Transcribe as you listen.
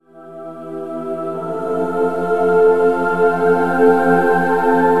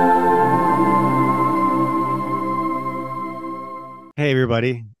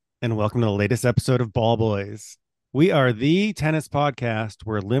welcome to the latest episode of Ball Boys. We are the tennis podcast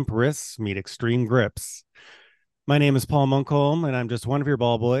where limp wrists meet extreme grips. My name is Paul Munkholm, and I'm just one of your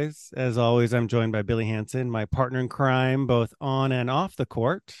ball boys. As always, I'm joined by Billy Hansen, my partner in crime, both on and off the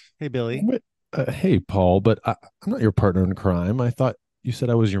court. Hey, Billy. Wait, hey, Paul, but I'm not your partner in crime. I thought you said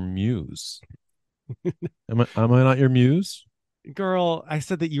I was your muse. Am I not your muse? Girl, I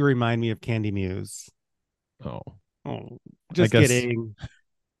said that you remind me of Candy Muse. Oh, Oh, I just guess. kidding.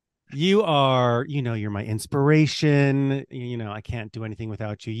 You are, you're my inspiration. I can't do anything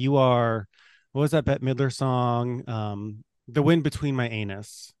without you. You are, what was that Bette Midler song? The Wind Between My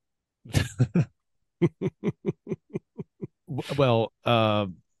Anus. Well,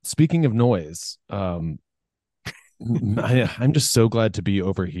 speaking of noise, I'm just so glad to be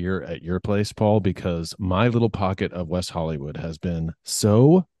over here at your place, Paul, because my little pocket of West Hollywood has been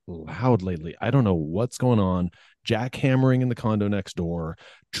so loud lately. I don't know what's going on. Jackhammering in the condo next door,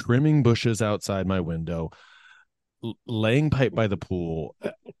 trimming bushes outside my window, laying pipe by the pool.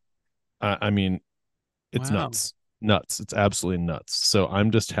 I mean, it's Wow. nuts. Nuts. It's absolutely nuts. So I'm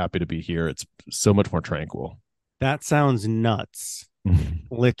just happy to be here. It's so much more tranquil. That sounds nuts,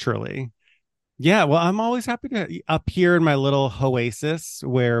 literally. Yeah, well, I'm always happy to up here in my little oasis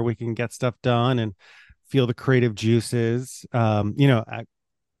where we can get stuff done and feel the creative juices.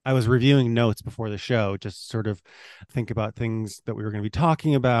 I was reviewing notes before the show, just sort of think about things that we were going to be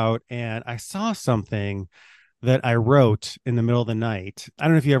talking about, and I saw something that I wrote in the middle of the night. I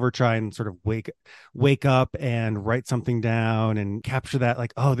don't know if you ever try and sort of wake up and write something down and capture that,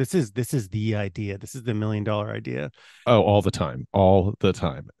 like, oh, this is the idea. This is the $1 million idea Oh, all the time. All the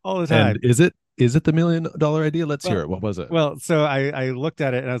time. all the And time. is it the $1 million idea? Let's hear Well, it. What was it? so I looked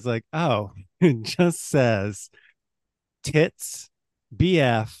at it and I was like, oh, it just says tits,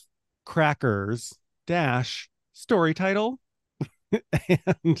 BF, crackers, dash, story title.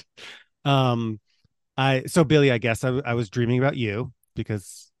 And um so Billy, I guess I was dreaming about you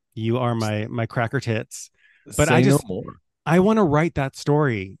because you are my cracker tits. But Say no more. I want to write that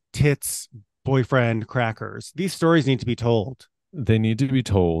story. Tits, boyfriend, crackers. These stories need to be told. They need to be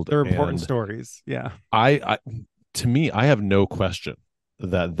told. They're important And stories. Yeah. I to me, I have no question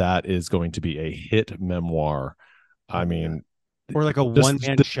that that is going to be a hit memoir. I Oh yeah. mean, Or like a just one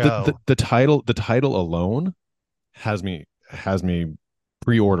man show. the title alone has me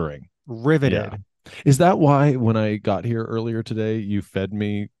pre-ordering. Yeah. Riveted. Is that why when I got here earlier today, you fed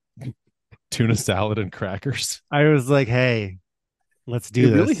me tuna salad and crackers? I was like, hey, let's do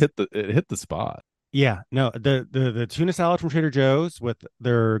It really this. hit the spot. Yeah, no, the tuna salad from Trader Joe's with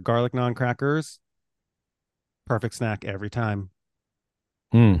their garlic naan crackers, perfect snack every time.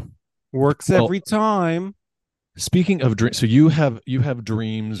 Hmm. Works Well, every time. speaking of dreams, so you have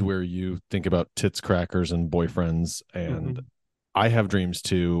dreams where you think about tits, crackers, and boyfriends, and Mhm. I have dreams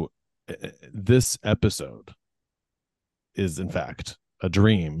too. This episode is in fact a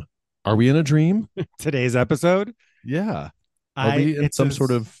dream. Are we in a dream? Today's episode, Yeah. Are I we in it's some a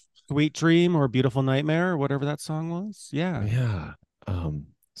sort of sweet dream or beautiful nightmare, or whatever that song was. Yeah. yeah,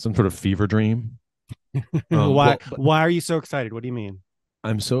 some sort of fever dream? why Well, but why are you so excited? What do you mean?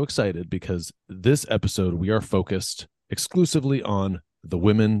 I'm so excited because this episode we are focused exclusively on the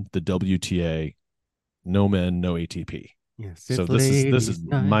women, the WTA, no men, no ATP. Yes, So it's this is ladies'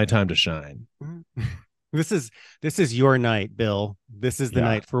 night. my time to shine. This is this is your night, Bill. This is the Yeah.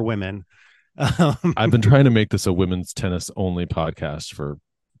 night for women. Um, I've been trying to make this a women's tennis only podcast for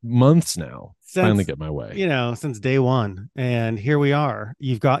months now. Finally since get my way. since day one, and here we are.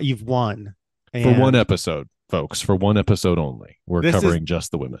 You've won, For one and episode, folks, for one episode only. We're this is covering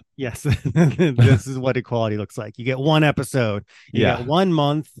just the women. yes, this is what equality looks like. You get one episode, you get Yeah. 1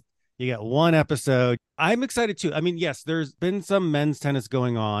 month, you get one episode. I'm excited too. I mean, yes, there's been some men's tennis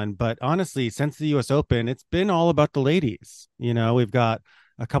going on, but honestly, since the US Open, it's been all about the ladies. We've got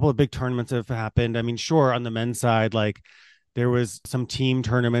a couple of big tournaments have happened. I mean, sure, on the men's side, like there was some team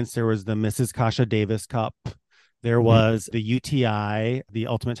tournaments. There was the Mrs. Kasha Davis Cup. There Mhm. was the UTI, the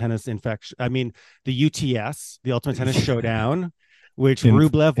Ultimate Tennis Infection. I mean, the UTS, the Ultimate Tennis Showdown, which in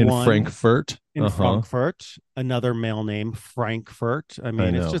Rublev in won Frankfurt. in Uh-huh. Frankfurt, another male name, Frankfurt. I I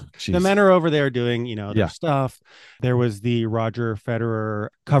mean, it's know. just the Jeez. men are over there doing, their Yeah. stuff. There was the Roger Federer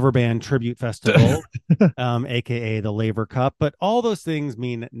cover band tribute festival, aka the Laver Cup, but all those things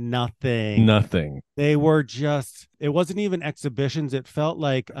mean nothing. Nothing. They were just, it wasn't even exhibitions. It felt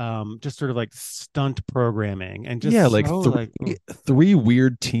like just sort of like stunt programming and Yeah, just like so three like, three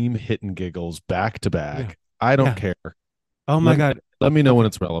weird team hit and giggles back to yeah, back. I don't yeah. care. Oh my Let God. let me know when Okay.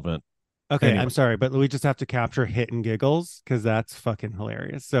 it's relevant. Okay, Anyway, I'm sorry, but we just have to capture hit and giggles because that's fucking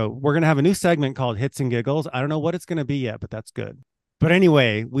hilarious. So we're gonna have a new segment called Hits and Giggles. I don't know what it's gonna be yet, but that's good. But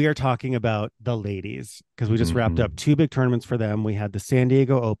anyway, we are talking about the ladies because we just wrapped up Mhm. two big tournaments for them. We had the San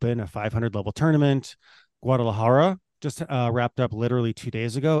Diego Open, a 500 level tournament. Guadalajara just wrapped up literally 2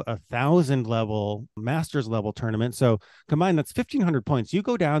 days ago, 1,000 level Masters level tournament. So combined, that's 1,500 points. You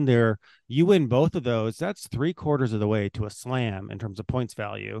go down there, you win both of those. That's 3/4 of the way to a slam in terms of points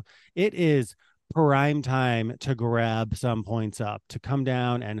value. It is prime time to grab some points up, to come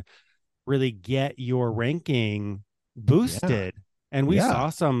down and really get your ranking Yeah. boosted. And Yeah.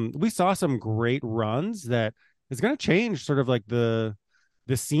 we saw some great runs that is going to change sort of like the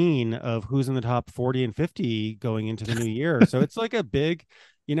scene of who's in the top 40 and 50 going into the new year. So it's like a big,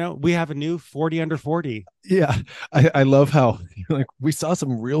 we have a new 40 under 40. Yeah. I love how like we saw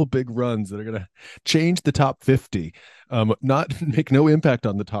some real big runs that are gonna change the top 50. Not make no impact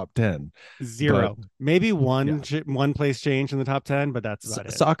on the top 10. But Zero. Maybe yeah, one place change in the top 10, but that's about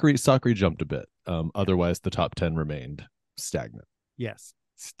it. Sakari jumped a bit. Yeah. Otherwise the top 10 remained stagnant. Yes.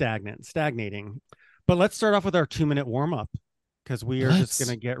 Stagnating. But let's start off with our 2-minute warm up because we are just going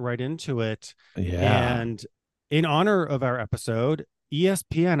to Let's get right into it. yeah. And in honor of our episode,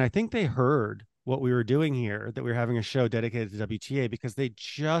 ESPN, I think they heard what we were doing here, that we were having a show dedicated to WTA because they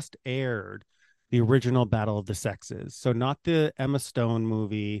just aired the original Battle of the Sexes. So, not the Emma Stone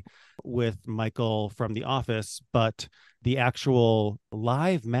movie with Michael from The Office, but the actual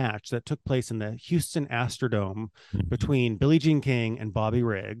live match that took place in the Houston Astrodome Mhm. between Billie Jean King and Bobby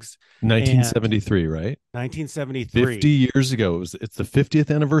Riggs. And 1973, right? 50 1973. years ago. It's the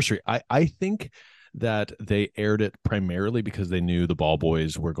 50th anniversary. I think that they aired it primarily because they knew the Ball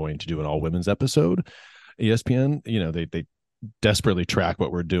Boys were going to do an all women's episode. ESPN, they desperately track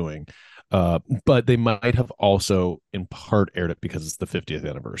what we're doing. But they might have also in part aired it because it's the 50th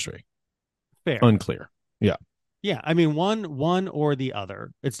anniversary. Fair. Unclear. Yeah. Yeah, I mean one or the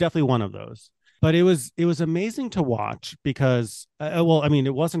other. It's definitely one of those. But it was amazing to watch because well, I mean,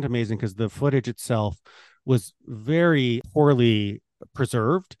 it wasn't amazing because the footage itself was very poorly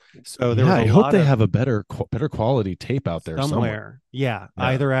preserved. So there Yeah, was a I hope lot they of have a better quality tape out there somewhere. somewhere, yeah, Yeah.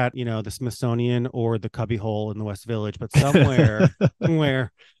 either at, the Smithsonian or the Cubby Hole in the West Village, but somewhere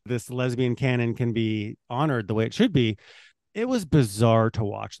where this lesbian canon can be honored the way it should be. It was bizarre to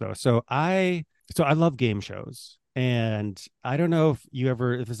watch though. So I love game shows. And I don't know if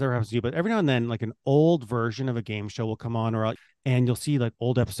this ever happens to you, but every now and then, like an old version of a game show will come on, and you'll see like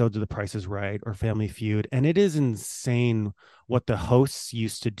old episodes of The Price is Right or Family Feud. And it is insane what the hosts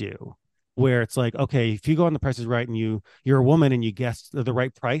used to do. Where it's like, okay, if you go on The Price is Right and you're a woman and you guess the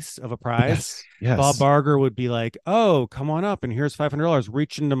right price of a prize, Yes. Bob Yes. Barger would be like, "Oh, come on up, and here's $500.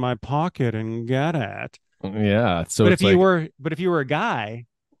 Reach into my pocket and get it." Yeah. So But it's like if you were a guy,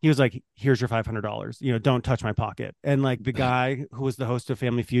 he was like, "Here's your $500. Don't touch my pocket." And like the guy who was the host of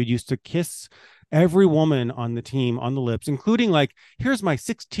Family Feud used to kiss every woman on the team on the lips, including like, "Here's my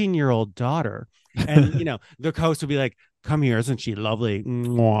 16-year-old daughter." And the host would be like, "Come here, isn't she lovely?"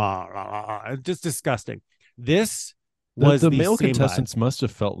 Just disgusting. This the was the the male same vibe. contestants must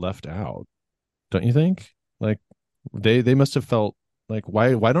have felt left out, don't you think? Like they must have felt like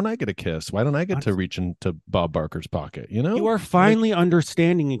why don't I get a kiss? Why don't I get to reach into Bob Barker's pocket? You are Like finally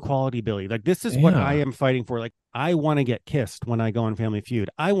understanding equality, Billy. Like, this is what I yeah. am fighting for. Like, I want to get kissed when I go on Family Feud.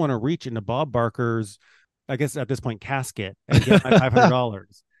 I want to reach into Bob Barker's, I guess at this point, casket and get my $500.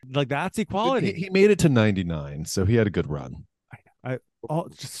 Like, that's equality. He made it to 99, so he had a good run. I all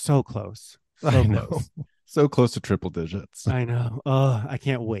just so close, I so know. close. So close to triple digits. I know. Oh, I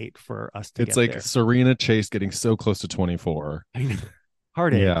can't wait for us to It's get like there. Serena Chase getting so close to 24. I know.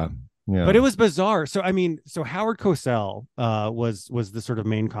 Heartache. Yeah. But Yeah. it was bizarre. So I mean, so Howard Cosell was the sort of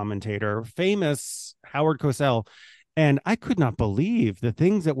main commentator, famous Howard Cosell, and I could not believe the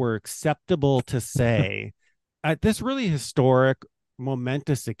things that were acceptable to say at this really historic,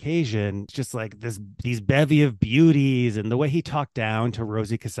 momentous occasion. Just like these bevy of beauties, and the way he talked down to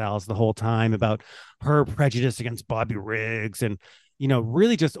Rosie Casals the whole time about her prejudice against Bobby Riggs, and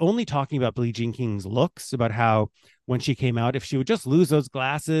really just only talking about Billie Jean King's looks, about how when she came out, if she would just lose those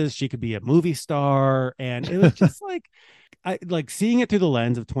glasses, she could be a movie star. And it was just like, I like seeing it through the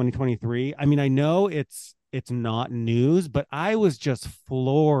lens of 2023. I mean, I know it's not news, but I was just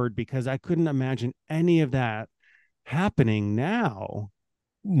floored because I couldn't imagine any of that happening now.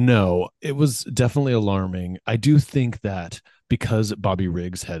 No, it was definitely alarming. I do think that because Bobby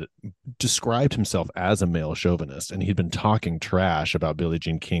Riggs had described himself as a male chauvinist and he'd been talking trash about Billie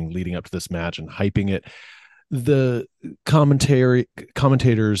Jean King leading up to this match and hyping it, the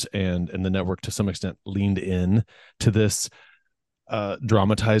commentators and the network to some extent leaned in to this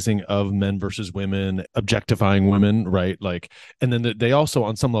dramatizing of men versus women, objectifying women, right? Like, and then they also,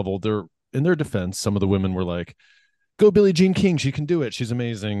 on some level, they're in their defense, some of the women were like, go Billie Jean King. She can do it. She's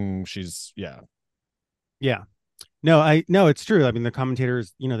amazing. She's yeah. Yeah. No, it's true. I mean, the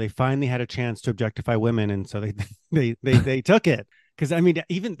commentators, they finally had a chance to objectify women, and so they they took it. Because I mean,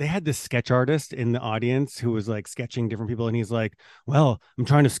 even they had this sketch artist in the audience who was like sketching different people, and he's like, "Well, I'm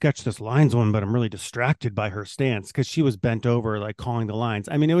trying to sketch this lines one, but I'm really distracted by her stance because she was bent over, like calling the lines."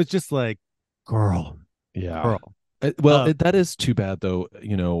 I mean, it was just like, girl, Yeah. girl. That is too bad though.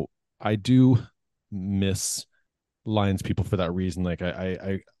 I do miss lines people for that reason. Like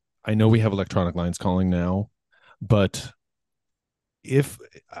I know we have electronic lines calling now, but if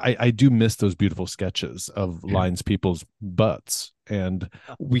I do miss those beautiful sketches of Yeah. lines people's butts, and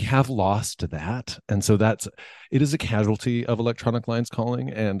we have lost that, and so it is a casualty of electronic lines calling,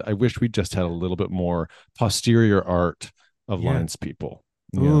 and I wish we just had a little bit more posterior art of Yeah. lines people.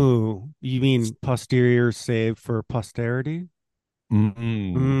 Yeah. Ooh, you mean posterior save for posterity?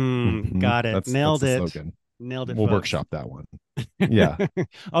 Mm-hmm. Got it. That's Nailed the it. slogan. Nailed it, We'll folks. workshop that one. Yeah.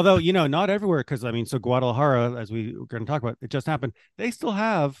 Although, not everywhere, because I mean, so Guadalajara, as we were going to talk about, it just happened. They still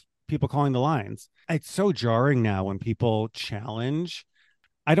have people calling the lines. It's so jarring now when people challenge.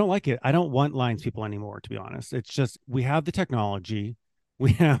 I don't like it. I don't want lines people anymore, to be honest. It's just we have the technology.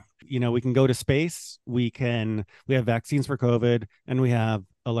 We have, we can go to space. We have vaccines for COVID, and we have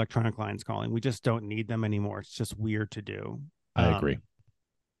electronic lines calling. We just don't need them anymore. It's just weird to do. I agree.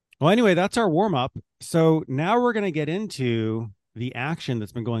 Well, anyway, that's our warm up. So now we're going to get into the action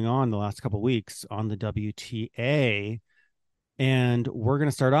that's been going on the last couple of weeks on the WTA. And we're going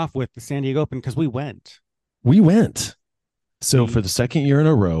to start off with the San Diego Open because we went. We went. So We for the second year in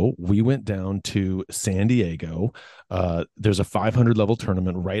a row, we went down to San Diego. There's a 500 level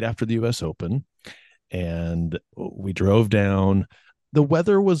tournament right after the US Open, and we drove down. The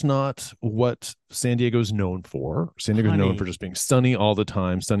weather was not what San Diego's known for. San Diego's known for honey, just being sunny all the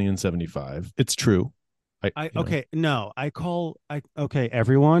time, sunny and 75. It's true. I okay, no, I okay,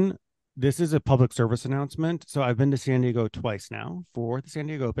 everyone. This is a public service announcement. So I've been to San Diego twice now for the San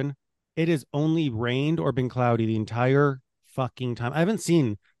Diego Open. It has only rained or been cloudy the entire fucking time. I haven't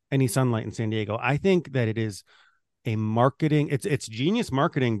seen any sunlight in San Diego. I think that it is a marketing, it's genius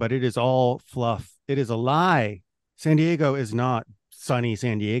marketing, but it is all fluff. It is a lie. San Diego is not sunny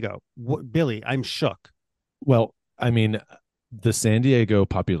San Diego. What, Billy, I'm shook. Well, I mean, the San Diego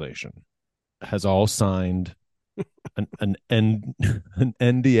population has all signed an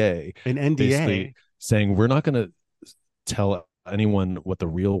NDA, An basically NDA. saying we're not going to tell anyone what the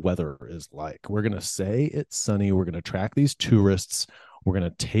real weather is like. We're going to say it's sunny. We're going to track these tourists. We're going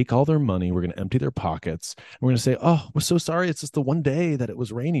to take all their money. We're going to empty their pockets. And we're going to say, oh, we're so sorry. It's just the one day that it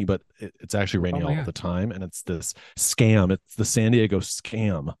was rainy, but it's actually Oh raining my all God. the time. And it's this scam. It's the San Diego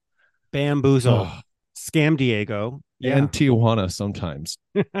scam. Bamboozled. Oh, Scam Diego. and Yeah. Tijuana sometimes,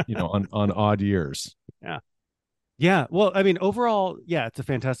 on odd years. Yeah. Yeah. Well, I mean, overall, yeah, it's a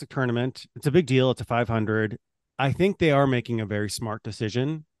fantastic tournament. It's a big deal. It's a 500. I think they are making a very smart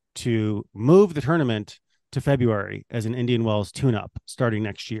decision to move the tournament to February as an Indian Wells tune up starting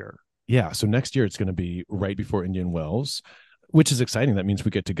next year. Yeah. So next year it's going to be right before Indian Wells, which is exciting. That means we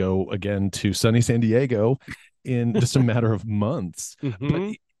get to go again to sunny San Diego in just a matter of months. But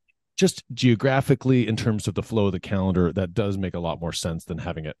Mm-hmm. just geographically, in terms of the flow of the calendar, that does make a lot more sense than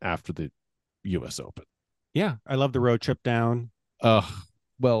having it after the US Open. Yeah. I love the road trip down. Uh,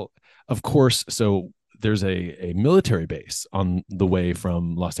 well, of course. So there's a military base on the way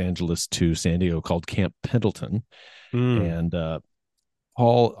from Los Angeles to San Diego called Camp Pendleton. Mm. And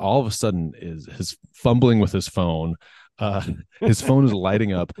Paul all of a sudden is his fumbling with his phone. Uh, his phone is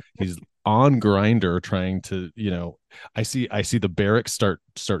lighting up. He's on Grinder trying to, I see the barracks start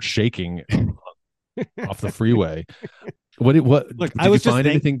shaking off the freeway. What Look, did you find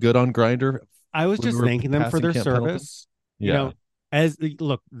anything good on Grinder I was when we just were thanking them for passing their Camp Pendleton? service. You Yeah. know, as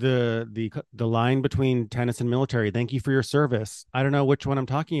look, the line between tennis and military. Thank you for your service. I don't know which one I'm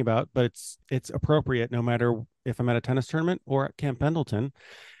talking about, but it's appropriate no matter if I'm at a tennis tournament or at Camp Pendleton.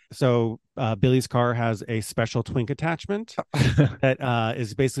 So Billy's car has a special twink attachment that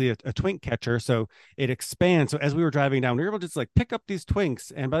is basically a twink catcher. So it expands. So as we were driving down, we were able to just like pick up these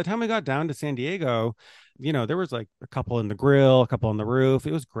twinks. And by the time we got down to San Diego, there was like a couple in the grill, a couple on the roof.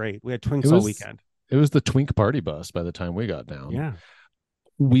 It was great. We had it twinks all was weekend. it was the Twink party bus by the time we got down. Yeah.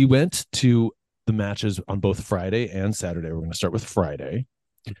 We went to the matches on both Friday and Saturday. We're going to start with Friday.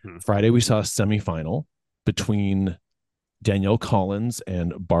 Mm-hmm. Friday, we saw a semifinal between Danielle Collins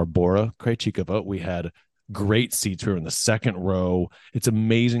and Barbora Krejcikova. We had great seats. We were in the second row. It's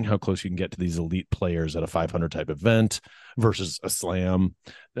amazing how close you can get to these elite players at a 500 type event versus a slam.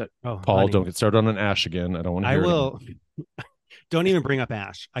 Oh, Paul, honey, don't get started on an Ash again. I don't want to I hear it again. will. Don't even bring up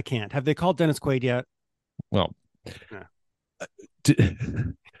Ash. I can't. Have they called Dennis Quaid yet? Well,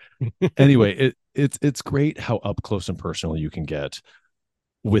 Anyway, it's great how up close and personal you can get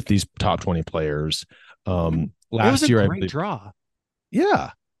with these top 20 players. It was Last a year, I great believe, draw.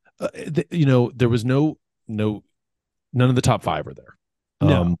 yeah, there was no none of the top five are there.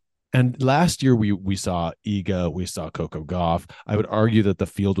 No. And last year we saw Iga, we saw Coco Gauff. I would argue that the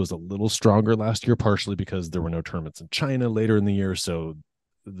field was a little stronger last year, partially because there were no tournaments in China later in the year. So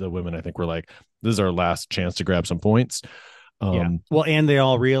the women, I think, were like, this is our last chance to grab some points. Yeah. Well, and they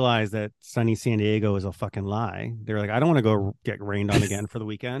all realized that sunny San Diego is a fucking lie. They're like, I don't want to go get rained on again for the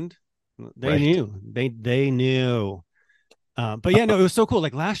weekend. They Right. knew. They knew. But yeah, no, it was so cool.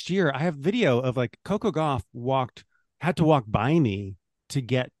 Like last year, I have video of like Coco Gauff had to walk by me to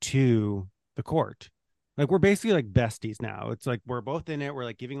get to the court. Like we're basically like besties now. It's like we're both in it. We're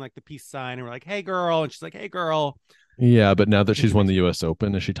like giving like the peace sign, and we're like, "Hey, girl," and she's like, "Hey, girl." Yeah, but now that It's she's won the amazing. US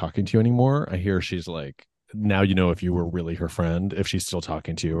Open, is she talking to you anymore? I hear she's like, now you know if you were really her friend, if she's still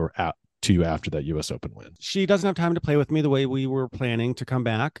talking to you or to you after that US Open win. She doesn't have time to play with me the way we were planning to come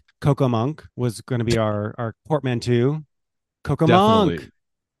back. Coco Monk was going to be our portmanteau. Coco Definitely. Monk.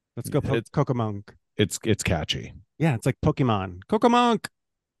 Let's go, It's Coco Monk. it's catchy. Yeah, it's like Pokemon. Coco Monk.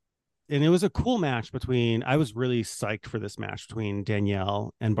 And it was a cool match between, I was really psyched for this match between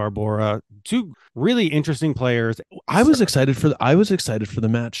Danielle and Barbora, two really interesting players. I was excited for the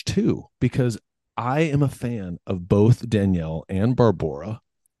match too, because I am a fan of both Danielle and Barbora.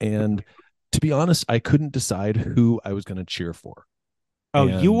 And to be honest, I couldn't decide who I was going to cheer for. Oh,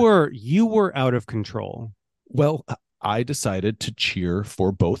 And you were out of control. well, I decided to cheer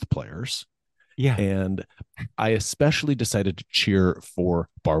for both players. Yeah. And I especially decided to cheer for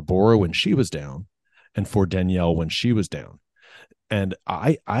Barbora when she was down and for Danielle when she was down. And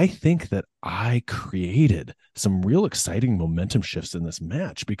I think that I created some real exciting momentum shifts in this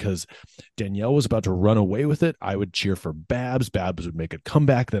match because Danielle was about to run away with it. I would cheer for Babs. Babs would make a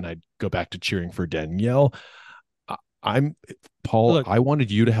comeback. Then I'd go back to cheering for Danielle. I'm Paul. Look, I wanted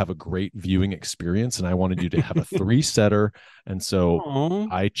you to have a great viewing experience and I wanted you to have a three setter. And so oh,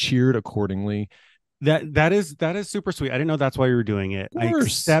 I cheered accordingly. that is super sweet. I didn't know that's why you were doing it. Of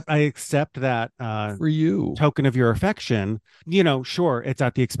course, I accept that for you. token of your affection. Sure, it's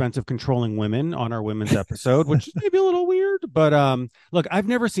at the expense of controlling women on our women's episode, which is maybe a little weird, but look, I've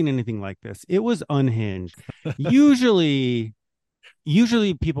never seen anything like this. It was unhinged. Usually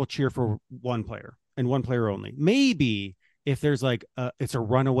usually people cheer for one player and one player only. Maybe if there's like it's a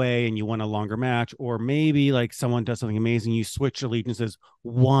runaway and you want a longer match, or maybe like someone does something amazing, you switch allegiances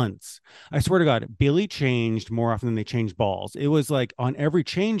once. I swear to God, Billy changed more often than they changed balls. It was like on every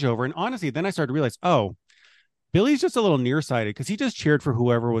changeover. And honestly, then I started to realize, oh, Billy's just a little nearsighted because he just cheered for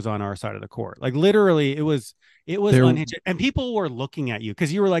whoever was on our side of the court. Like literally, it was There, unhinged, and people were looking at you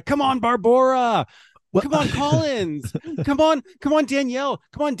because you were like, "Come on, Barbora! well, Come on, Collins! Come on, Danielle!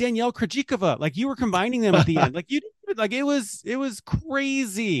 Come on, Danielle Krejcikova!" Like you were combining them at the end. Like you, like it was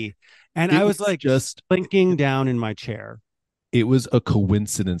crazy, and I it was was like just slinking down in my chair. it was a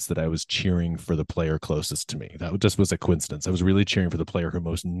coincidence that I was cheering for the player closest to me. That just was a coincidence. I was really cheering for the player who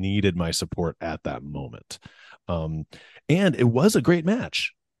most needed my support at that moment. Um, and it was a great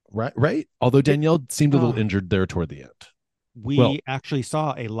match, right? Right. Although It, Danielle seemed a little uh, injured there toward the end. Well, we actually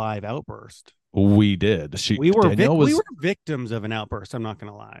saw a live outburst. we did. Danielle We was were victims of an outburst. I'm not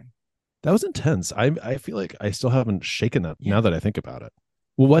gonna lie. that was intense. I feel like I still haven't shaken that Yeah. now that I think about it.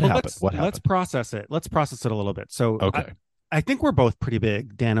 Well, what Well, happened? let's What let's happened? process it. Let's process it a little bit. So Okay. I think we're both pretty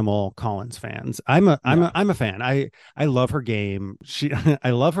big Danimal Collins fans. I'm a I'm Yeah. a I'm a fan. I love her game. She I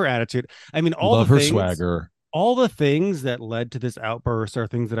love her attitude. I mean, Love her swagger. all the things that led to this outburst are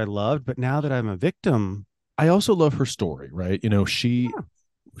things that I loved. But now that I'm a victim, I also love her story, right?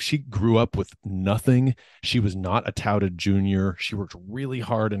 She grew up with nothing. She was not a touted junior. She worked really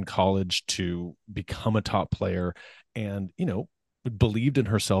hard in college to become a top player and, believed in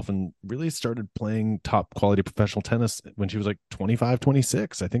herself and really started playing top quality professional tennis when she was like 25,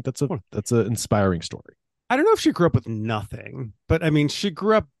 26. I think that's an inspiring story. I don't know if she grew up with nothing, but I mean, she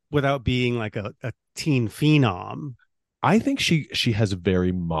grew up without being like a teen phenom. I think she has a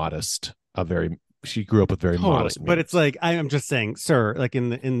very she grew up with very Totally. modest But it's means. like I'm just saying, sir, like in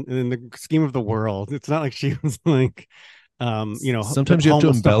the scheme of the world, it's not like she was like Sometimes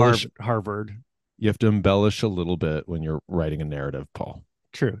homeless to Harvard. you have to embellish a little bit when you're writing a narrative, Paul.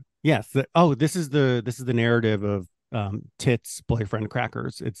 True. Yes. This is the narrative of Tits boyfriend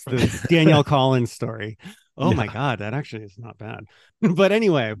crackers. It's the Danielle Collins story. Oh my Yeah. God, that actually is not bad. But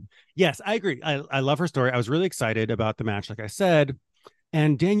anyway, yes, I agree. I love her story. I was really excited about the match, like I said.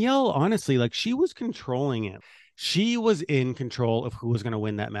 And Danielle, honestly, like she was controlling it. she was in control of who was going to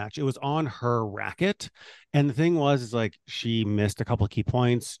win that match. It was on her racket. And the thing was, is like she missed a couple of key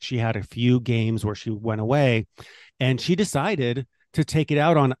points. She had a few games where she went away, and she decided to take it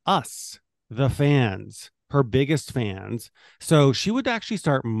out on us, the fans, her biggest fans. So she would actually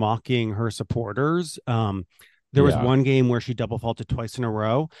start mocking her supporters. There was Yeah. one game where she double faulted twice in a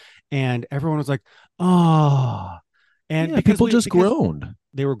row, and everyone was like, "Oh," and Yeah, people just because groaned.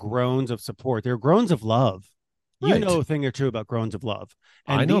 they were groans of support, they were groans of love. You know Right. a thing or two about groans of love,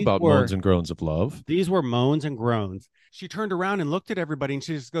 I and know about moans and groans of love. these were moans and groans. She turned around and looked at everybody, and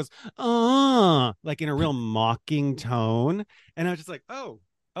she just goes, "Ah," like in a real mocking tone. And I was just like, "Oh,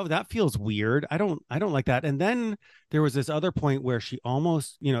 that feels weird. I don't like that." And then there was this other point where she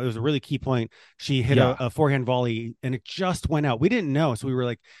almost, it was a really key point. She hit Yeah. a forehand volley, and it just went out. We didn't know, so we were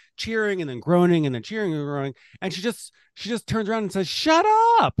like cheering and then groaning and then cheering and groaning. And she just turns around and says, "Shut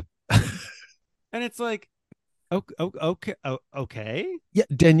up!" And it's like, okay, okay, Yeah,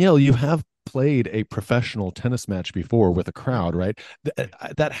 Danielle, you have played a professional tennis match before with a crowd, right?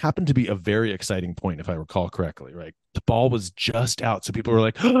 That happened to be a very exciting point, if I recall correctly, right? The ball was just out. So people were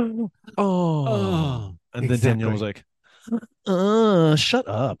like, oh. oh, And then Danielle was exactly, like, shut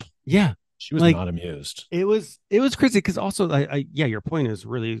up. yeah. She was Like not amused. it was crazy because also yeah, your point is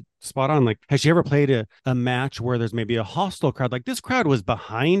really spot on. Like, has she ever played a match where there's maybe a hostile crowd? Like this crowd was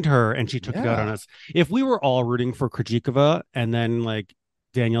behind her and she took it out on Yeah. us. If we were all rooting for Krejcikova and then like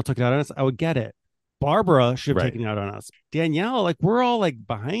Danielle took it out on us, I would get it. Barbara should have Right. taken it out on us. Danielle, like we're all like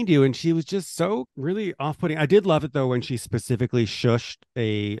behind you, and she was just so really off-putting. I did love it though when she specifically shushed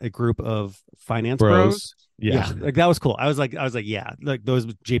a group of finance Bros. bros. Yeah, Yeah. like that was cool. I was like, yeah, like those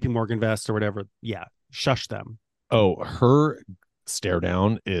JP Morgan vests or whatever. Yeah, shush them. Oh, her stare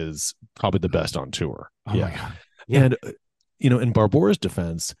down is probably the best on tour. Oh my Yeah. god. Yeah. And in Barbora's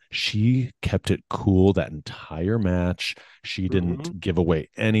defense, she kept it cool that entire match. She Mhm. didn't give away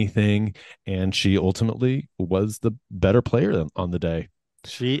anything, and she ultimately was the better player on the day.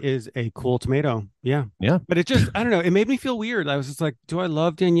 She is a cool tomato. Yeah. Yeah. But it just, I don't know. It made me feel weird. I was just like, do I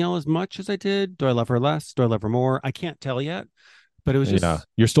love Danielle as much as I did? Do I love her less? Do I love her more? I can't tell yet. But it was Yeah. just,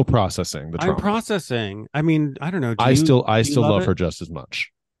 You're still processing the I'm trauma. processing. I mean, I don't know. Do I you still I do you still love love it? her just as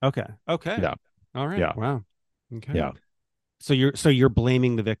much. Okay. Okay. Yeah. All right. Yeah. Wow. Okay. Yeah. So you're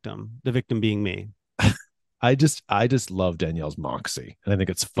blaming the victim being me. I just love Danielle's moxie. And I think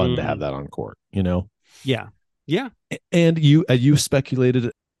it's fun to have Mm, that on court. yeah. Yeah. And you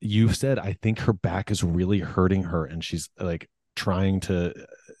speculated, you said, I think her back is really hurting her and she's like trying to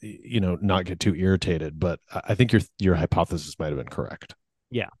not get too irritated, but I think your hypothesis might have been correct.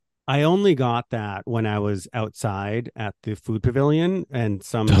 Yeah. I only got that when I was outside at the food pavilion and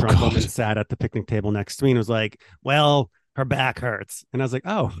some Oh drunk woman god. sat at the picnic table next to me and was like, "Well, her back hurts." And I was like,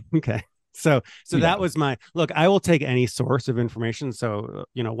 "Oh, okay." So Yeah. that was my look. I will take any source of information. So,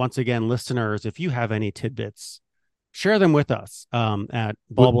 once again, listeners, if you have any tidbits, share them with us at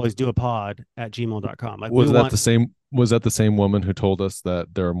What ballboysdoapod@gmail.com. Like we was that want, the same was that the same woman who told us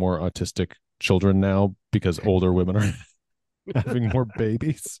that there are more autistic children now because older women are having more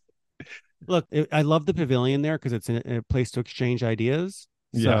babies? look, I love the pavilion there because it's a place to exchange ideas.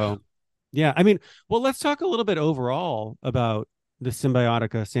 Yeah. So, yeah, I mean, well, let's talk a little bit overall about the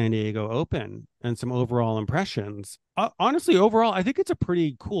Symbiotica San Diego Open and some overall impressions. Honestly, overall, I think it's a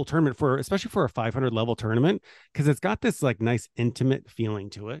pretty cool tournament especially for a 500 level tournament because it's got this like nice intimate feeling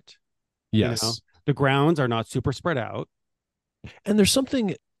to it. You know, Yes. the grounds are not super spread out. And there's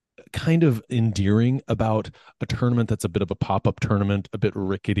something kind of endearing about a tournament that's a bit of a pop-up tournament, a bit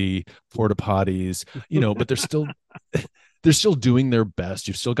rickety, porta potties, but they're still doing their best.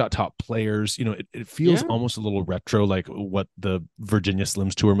 You've still got top players. It feels Yeah, almost a little retro, like what the Virginia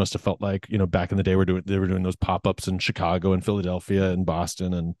Slims tour must have felt like, back in the day. They were doing those pop-ups in Chicago and Philadelphia and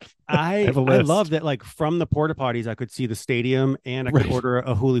Boston. And I I have a I love list. that like from the porta potties I could see the stadium and I could Right. order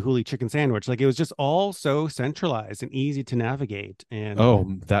a huli huli chicken sandwich. Like it was just all so centralized and easy to navigate and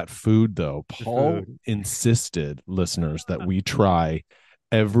Oh, that food though. the Paul food. insisted, listeners, that we try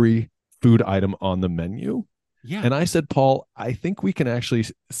every food item on the menu. Yeah. And I said, Paul, I think we can actually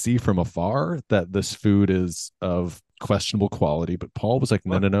see from afar that this food is of questionable quality. But Paul was like,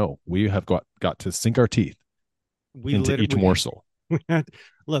 no, Look, no, no. We have got to sink our teeth we into each literally morsel. we had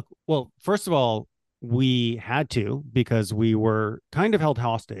look, well, first of all, we had to because we were kind of held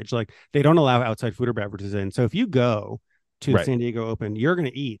hostage. Like they don't allow outside food or beverages in. So if you go to the Right. San Diego Open, you're going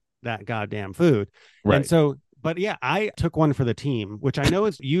to eat that goddamn food. And Right. so, but yeah, I took one for the team, which I know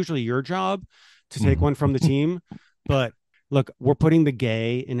is usually your job to take one from the Mhm. team. But look, we're putting the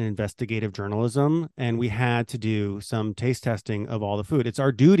gay in investigative journalism, and we had to do some taste testing of all the food. It's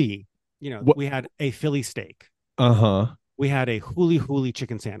our duty. What? We had a Philly steak. Uh-huh. We had a huli huli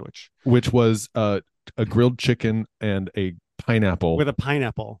chicken sandwich Which was a grilled chicken and a pineapple with a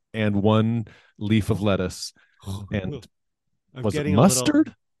pineapple. and one leaf of lettuce. And I'm was it getting a little.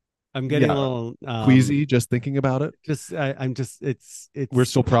 mustard? I'm getting a Yeah. little. Queasy just thinking about it. I'm just. We're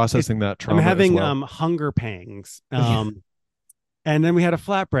still It's. processing that I'm trauma as having well. hunger pangs. And then we had a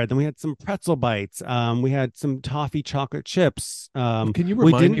flatbread. Then we had some pretzel bites. We had some toffee chocolate chips. Can you We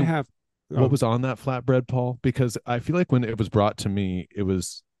remind didn't me have. what Oh, was on that flatbread, Paul? Because I feel like when it was brought to me, it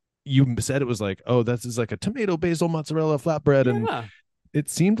was you said it was like, oh, this is like a tomato basil mozzarella flatbread, and yeah, it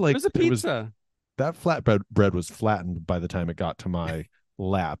seemed it like was a there was pizza. that flatbread bread was flattened by the time it got to my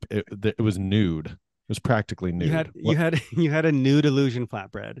lap. It was nude. It was practically You nude. had you What had you had a nude illusion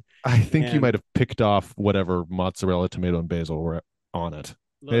flatbread. I think you And might have picked off whatever mozzarella, tomato, and basil were on it,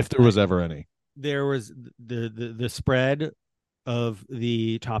 look, if there was ever any. there was the spread of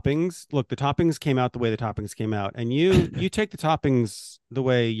the toppings. Look, the toppings came out the way the toppings came out, and you take the toppings the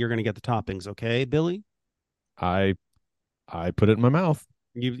way you're going to get the toppings, okay, Billy? I I put it in my mouth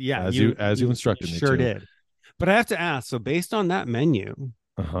You yeah, as you you instructed me sure to. did. But I have to ask, so based on that menu,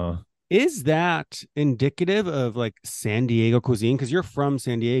 Uh huh. is that indicative of like San Diego cuisine? Because you're from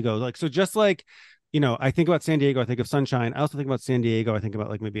San Diego. Like, so just like, I think about San Diego, I think of sunshine. I also think about San Diego, I think about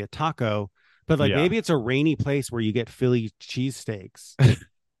like maybe a taco, but like Yeah. maybe it's a rainy place where you get Philly cheesesteaks.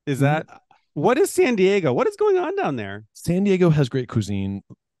 Is that what is San Diego? What is going on down there? San Diego has great cuisine.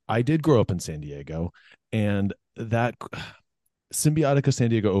 I did grow up in San Diego, and that Symbiotica San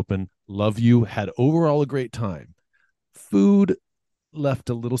Diego Open, love you, had overall a great time. Food left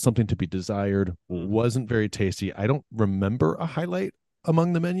a little something to be desired, Mm. wasn't very tasty. I don't remember a highlight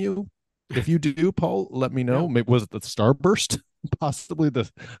among the menu. If you do, Paul, let me know. Yeah. Maybe, was it the Starburst? Possibly the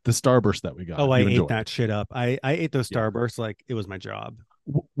Starburst that we Oh, got. I You ate enjoyed. that shit up. I ate those Yeah. Starbursts like it was my job.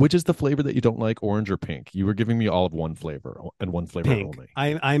 Which is the flavor that you don't like, orange or pink? You were giving me all of one flavor and one flavor Pink. only.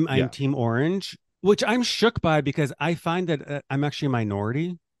 I'm Yeah. team orange, which I'm shook by because I find that I'm actually a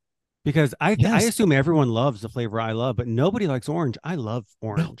minority because I Yes. assume everyone loves the flavor I love, but nobody likes orange. I love No,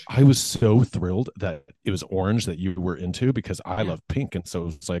 orange. I was so thrilled that it was orange that you were into because I Yeah. love pink, and so it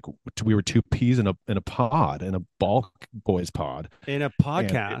was like we were two peas in a pod, in a bulk boys pod, In a and it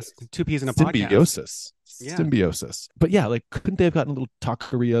podcast, was two peas in a podcast. symbiosis, Yeah. symbiosis. But yeah, like couldn't they have gotten a little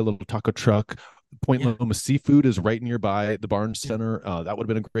taqueria, a little taco truck? Point Yeah. Loma Seafood is right nearby the Barnes Yeah. Center. That would have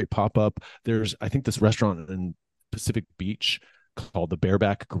been a great pop up. There's, I think, this restaurant in Pacific Beach called the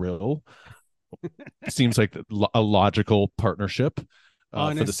Bareback Grill. Seems like a logical partnership for the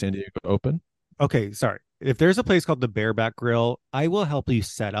Honest. San Diego Open. Okay, sorry. If there's a place called the Bareback Grill, I will help you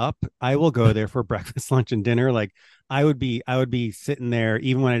set up. I will go there for breakfast, lunch, and dinner. Like I would be sitting there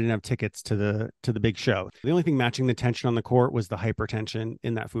even when I didn't have tickets to the big show. The only thing matching the tension on the court was the hypertension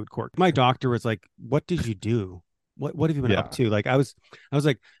in that food court. My doctor was like, "What did you do? What have you been up Yeah. to?" Like I was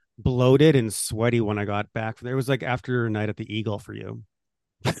like bloated and sweaty when I got back. There was like after a night at the Eagle for you.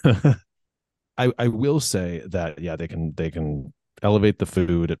 I will say that yeah, they can elevate the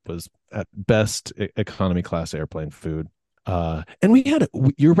food. It was at best economy class airplane food. And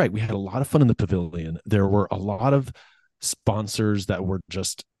you're right, we had a lot of fun in the pavilion. There were a lot of sponsors that were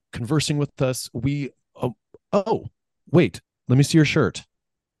just conversing with us. Oh, wait, let me see your shirt.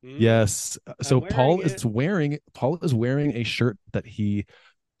 Mm, Yes. I'm So wearing it. Paul is wearing a shirt that he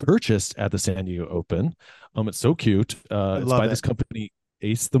purchased at the San Diego Open. It's so cute. I It's love by it. this company,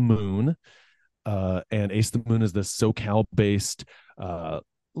 Ace the Moon. And Ace the Moon is this SoCal based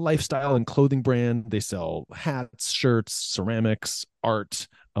lifestyle and clothing brand. They sell hats, shirts, ceramics, art.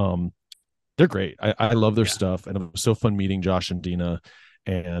 Um, they're great. I love their Yeah. stuff. And it was so fun meeting Josh and Dina.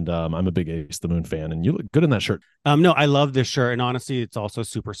 And I'm a big Ace the Moon fan. And you look good in that shirt. No, I love this shirt, and honestly, it's also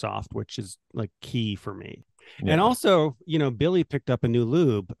super soft, which is like key for me. And Yeah. also, Billy picked up a new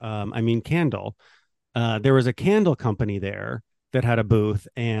lube. I mean, candle. There was a candle company there that had a booth,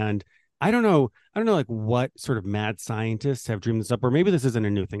 and I don't know, like what sort of mad scientists have dreamed this up, or maybe this isn't a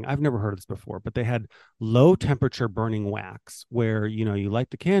new thing. I've never heard of this before, but they had low temperature burning wax, where you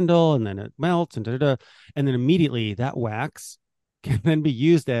light the candle and then it melts and da da da, and then immediately that wax can then be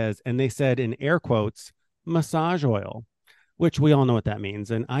used as, and they said in air quotes, massage oil, which we all know what that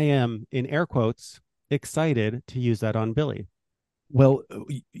means. And I am, in air quotes, excited to use that on Billy. Well,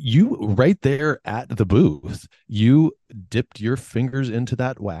 you right there at the booth, you dipped your fingers into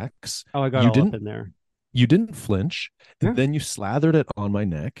that wax. Oh, I got You all up didn't in there. you didn't flinch. Yeah. Then you slathered it on my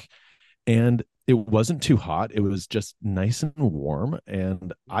neck, and it wasn't too hot. It was just nice and warm.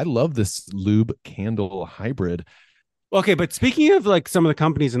 And I love this lube candle hybrid. Okay, but speaking of like some of the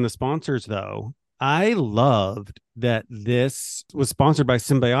companies and the sponsors, though, I loved that this was sponsored by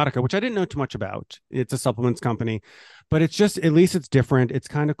Symbiotica, which I didn't know too much about. It's a supplements company, but it's just, at least it's different. It's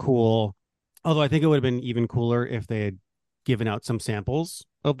kind of cool. Although I think it would have been even cooler if they had given out some samples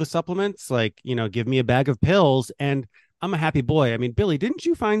of the supplements, like, give me a bag of pills and I'm a happy boy. I mean, Billy, didn't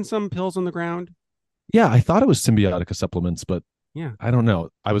you find some pills on the ground? Yeah, I thought it was Symbiotica supplements, but Yeah. I don't know.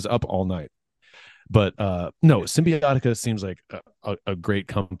 I was up all night. But no, Symbiotica seems like a great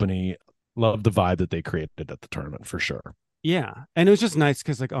company. Love the vibe that they created at the tournament for sure. Yeah. And it was just nice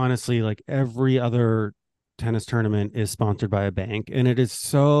because, like, honestly, like every other tennis tournament is sponsored by a bank and it is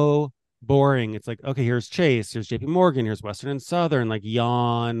so boring. It's like, okay, here's Chase, here's JP Morgan, here's Western and Southern, like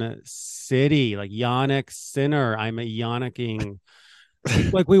Yawn City, like Yannick Sinner. I'm a Yannicking.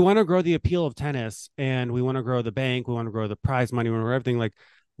 Like, we want to grow the appeal of tennis and we want to grow the bank. We want to grow the prize money. We want to grow everything. Like,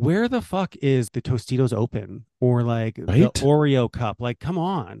 where the fuck is the Tostitos Open or like the Right? Oreo Cup? Like, come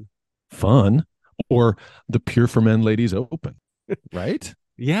on. Fun. Or the Pure for Men Ladies Open, right?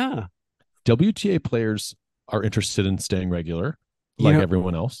 Yeah. WTA players are interested in staying regular, You like know,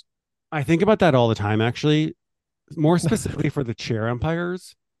 everyone else. I think about that all the time, actually, more specifically for the chair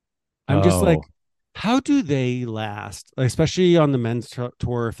umpires. I'm just like, Oh, how do they last, especially on the men's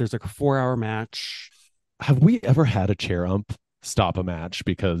tour? If there's like a 4 hour match, have we ever had a chair ump stop a match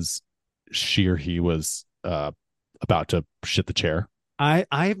because she or he was about to shit the chair?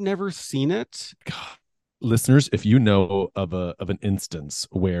 I've never seen it. God. Listeners, if you know of an instance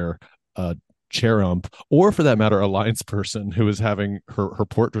where a chair ump, or for that matter, a lines person who was having her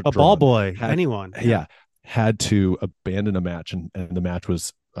portrait A ball drawn, boy, had anyone. Yeah. yeah had to abandon a match, and the match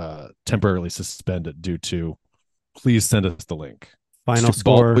was temporarily suspended due to, please send us the link. Final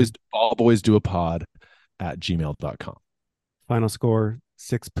score, Ball boys do a pod at gmail.com. final score,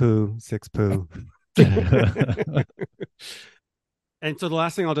 six poo, six poo. And so the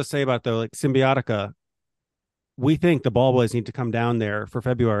last thing I'll just say about, though, like Symbiotica, we think the ball boys need to come down there for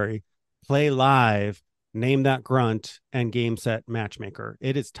February, play live, name that grunt, and game set matchmaker.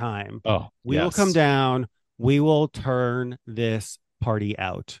 It is time. Oh, We will come yes. down. We will turn this party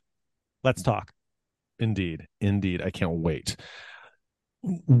out. Let's talk. Indeed. Indeed. I can't wait.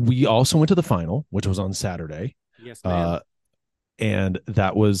 We also went to the final, which was on Saturday. Yes, Uh, ma'am. and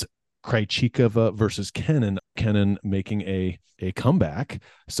that was Krejcikova versus Kenin. Kenin making a comeback.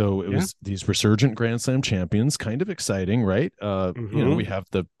 So it Yeah. was these resurgent Grand Slam champions, kind of exciting, right? We have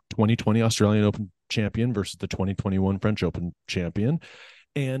the 2020 Australian Open champion versus the 2021 French Open champion.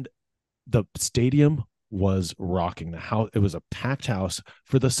 And the stadium was rocking. The house, it was a packed house.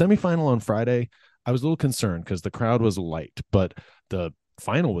 For the semifinal on Friday, I was a little concerned because the crowd was light, but the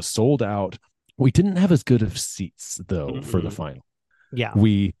final was sold out. We didn't have as good of seats though for the final. Yeah.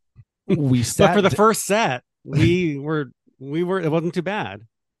 We But for sat the first set, we were it wasn't too bad.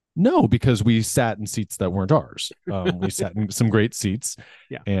 no, because we sat in seats that weren't ours. We sat in some great seats,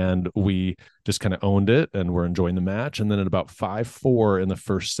 Yeah. and we just kind of owned it and we're enjoying the match. And then at about 5-4 in the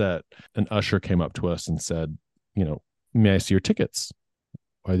first set, an usher came up to us and said, may I see your tickets?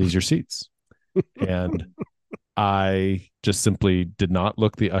 Are these your seats? And I just simply did not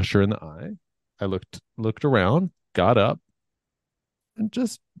look the usher in the eye. I looked around, got up, and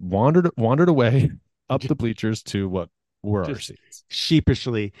just wandered away up the bleachers to what were our Just seats.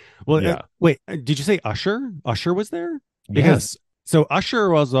 sheepishly. Well, Yeah. wait, did you say Usher? Usher was there? Because Yes. so Usher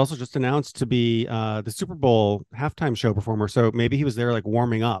was also just announced to be the Super Bowl halftime show performer. So maybe he was there like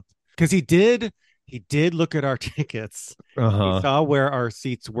warming up because he did look at our tickets. He Uh-huh. saw where our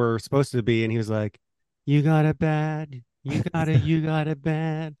seats were supposed to be, and he was like, "You got it bad. You got it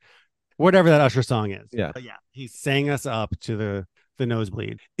bad." Whatever that Usher song is. Yeah. But yeah, he sang us up to the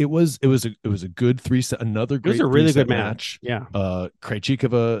nosebleed. It was a good three set, another It was a great three really good set match. match. Yeah.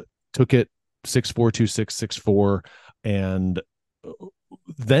 Krejcikova took it 6-4, 2-6, 6-4, and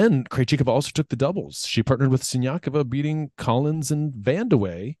then Krejcikova also took the doubles. She partnered with Siniakova, beating Collins and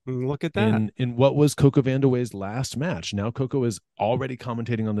Vandeweghe Look at that. in what was Coco Vandeweghe's last match. Now Coco is already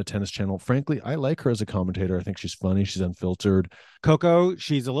commentating on the Tennis Channel. Frankly, I like her as a commentator. I think she's funny. She's unfiltered. Coco,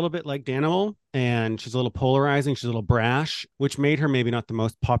 she's a little bit like Danimal, and she's a little polarizing. She's a little brash, which made her maybe not the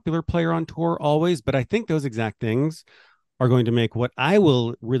most popular player on tour always. But I think those exact things are going to make what I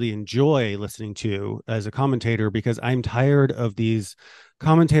will really enjoy listening to as a commentator, because I'm tired of these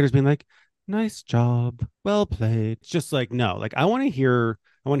commentators being like, nice job, well played. It's just like, no, like I want to hear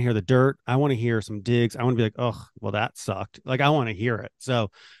the dirt. I want to hear some digs. I want to be like, oh, well, that sucked. Like, I want to hear it.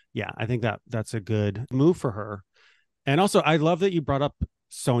 So yeah, I think that's a good move for her. And also, I love that you brought up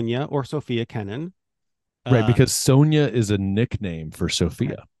Sonia or Sofia Kenin. Right, Uh, because Sonia is a nickname for right.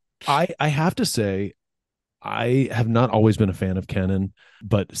 Sophia. I have to say, I have not always been a fan of Kenin,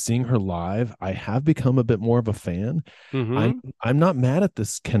 but seeing her live, I have become a bit more of a fan. I'm Mm-hmm. I'm not mad at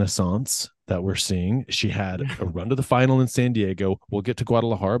this Renaissance that we're seeing. She had Yeah. a run to the final in San Diego. We'll get to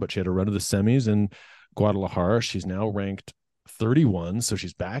Guadalajara, but she had a run to the semis in Guadalajara. She's now ranked 31, so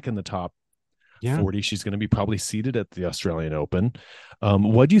she's back in the top Yeah. 40. She's going to be probably seated at the Australian Open.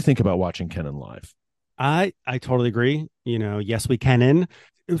 What do you think about watching Kenin live? I totally agree. Yes, we can in.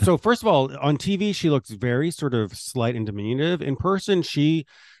 So first of all, on TV, she looks very sort of slight and diminutive. In person, she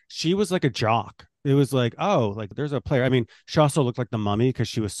was like a jock. It was like, oh, like there's a player. I mean, she also looked like the mummy because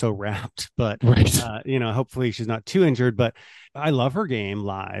she was so wrapped, but Right. hopefully she's not too injured. But I love her game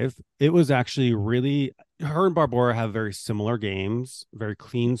live. It was actually really her and Barbara have very similar games, very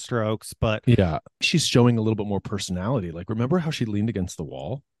clean strokes, but Yeah. She's showing a little bit more personality. Like, remember how she leaned against the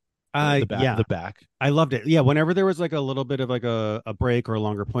wall? The back, yeah, the back. I loved it. Yeah, whenever there was like a little bit of like a break or a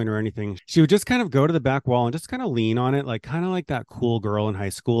longer point or anything, she would just kind of go to the back wall and just kind of lean on it, like kind of like that cool girl in high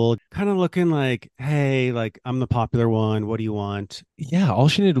school, kind of looking like, hey, like I'm the popular one. What do you want? Yeah, all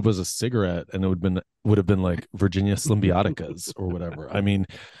she needed was a cigarette, and it would have been like Virginia Slimbioticas or whatever. I mean,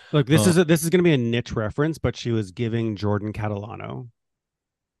 Look, uh, this is going to be a niche reference, but she was giving Jordan Catalano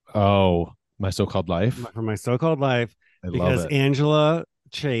oh, my so-called life. from My So-Called Life I love because it. Angela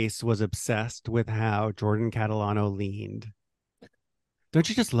Chase was obsessed with how Jordan Catalano leaned. Don't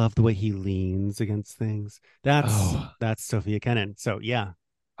you just love the way he leans against things? Oh, That's Sofia Kenin. So yeah.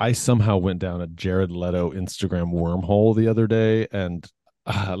 I somehow went down a Jared Leto Instagram wormhole the other day, and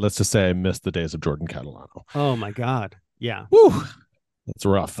let's just say I missed the days of Jordan Catalano. Oh my God. Yeah. Woo, that's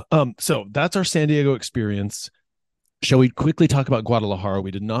rough. So that's our San Diego experience. Shall we quickly talk about Guadalajara?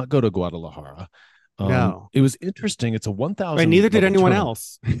 We did not go to Guadalajara. No. It was interesting. It's a Right. 1,000 Neither did level anyone tournament.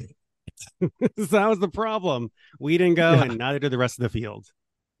 else. So that was the problem. We didn't go, Yeah. and neither did the rest of the field.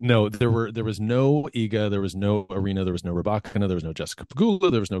 No, there was no Iga, there was no Arena, there was no Rabakina, there was no Jessica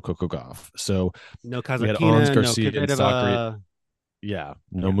Pagula, there was no Coco Goff. So No we had Ons Kazakina, no Garcia and Sakari. Kvitova. Yeah,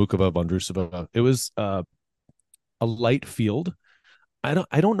 no Yeah. Mukova, Bondrusova. It was a light field. I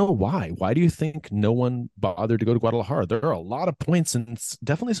don't know why. Why do you think no one bothered to go to Guadalajara? There are a lot of points and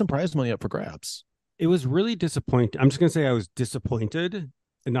definitely some prize money up for grabs. It was really disappointing. I'm just gonna say I was disappointed.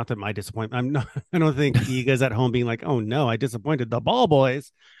 And not that my disappointment. I'm not. I don't think Iga's at home being like, "Oh no, I disappointed the ball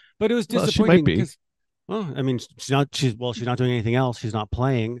boys," but it was Well, she might disappointing be. because, well, I mean, she's not doing anything else. She's not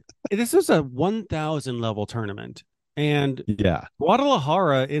playing. This is a 1,000 level tournament, and Yeah,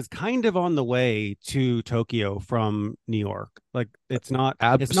 Guadalajara is kind of on the way to Tokyo from New York. Like it's not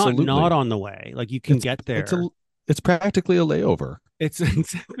absolutely. on the way. Like you can It's get it's a there. it's practically a layover. It's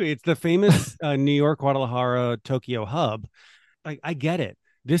exactly it's the famous New York Guadalajara Tokyo hub. I get it.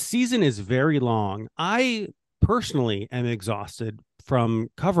 This season is very long. I personally am exhausted from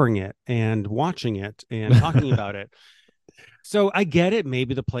covering it and watching it and talking about it. So I get it.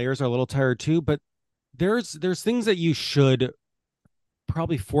 Maybe the players are a little tired too, but there's things that you should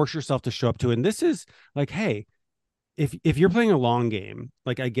probably force yourself to show up to. And this is like, hey, if you're playing a long game,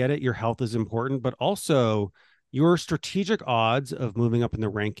 like I get it, your health is important, but also your strategic odds of moving up in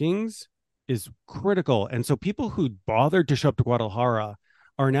the rankings is critical. And so people who bothered to show up to Guadalajara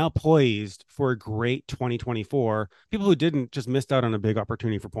are now poised for a great 2024. People who didn't just missed out on a big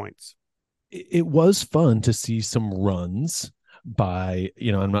opportunity for points. It was fun to see some runs by,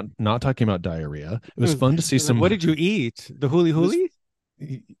 I'm not talking about diarrhea. It was fun to see Like, what some. did you eat? The huli It was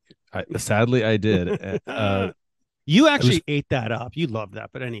huli? sadly I did. You It was actually ate that up. You loved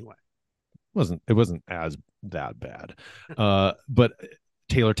that. But anyway. wasn't as that bad. But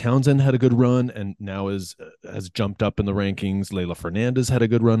Taylor Townsend had a good run and now has jumped up in the rankings. Leila Fernandez had a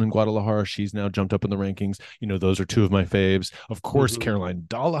good run in Guadalajara. She's now jumped up in the rankings. Those are two of my faves. Of course, Mhm. Caroline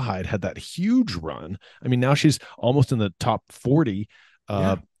Dolehide had that huge run. I mean, now she's almost in the top 40.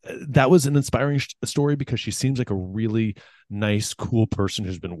 Yeah. That was an inspiring story because she seems like a really nice, cool person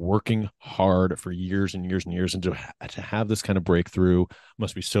who's been working hard for years and years and years. And to have this kind of breakthrough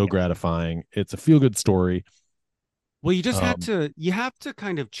must be so Yeah. gratifying. It's a feel good story. Well, Um, you have to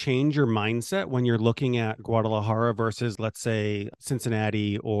kind of change your mindset when you're looking at Guadalajara versus, let's say,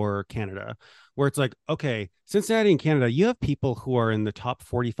 Cincinnati or Canada, where it's like, okay, Cincinnati and Canada, you have people who are in the top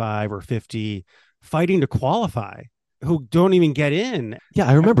 45 or 50 fighting to qualify who don't even get in. Yeah,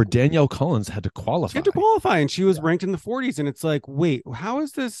 I remember Danielle Collins had to She had qualify. to qualify and she was Yeah. ranked in the 40s. And it's like, wait, how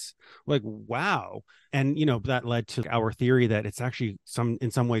is this like, wow? And, that led to our theory that it's actually in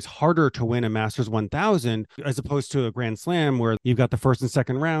some ways harder to win a Masters 1000 as opposed to a Grand Slam where you've got the first and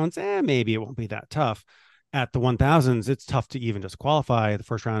second rounds. Maybe it won't be that tough. At the 1000s, it's tough to even just qualify. The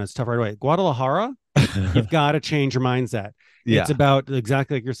first round is tough right away. Guadalajara, You've got to change your mindset. It's Yeah. about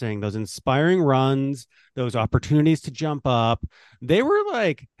exactly like you're saying, those inspiring runs, those opportunities to jump up. They were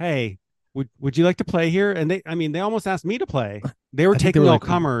like, hey, would you like to play here? And they almost asked me to play. They were I think they taking were all like,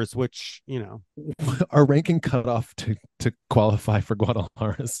 comers, which, our ranking cutoff to qualify for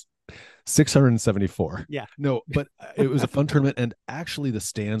Guadalajara's 674. yeah. No, but it was a fun tournament. And actually, the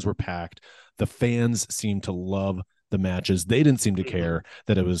stands were packed. The fans seemed to love the matches. They didn't seem to Mhm. care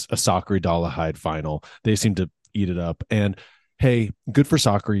that it was a Sakari Dolahide final. They seemed to eat it up. And hey, good for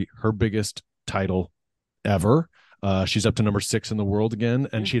Sakari, her biggest title ever. She's up to number 6 in the world again,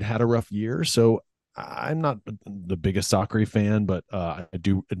 and Yeah. she'd had a rough year. So I'm not the biggest Sakari fan, but I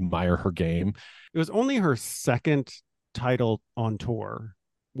do admire her game. It was only her second title on tour,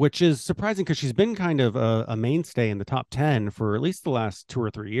 which is surprising because she's been kind of a mainstay in the top 10 for at least the last 2 or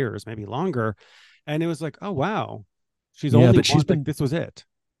 3 years, maybe longer. And it was like, oh, wow. She's Yeah, only but she's won, like, been this was it.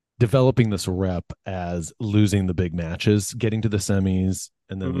 developing this rep as losing the big matches, getting to the semis,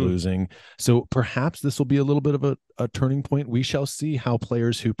 and then Mm-hmm. losing. So perhaps this will be a little bit of a turning point. We shall see how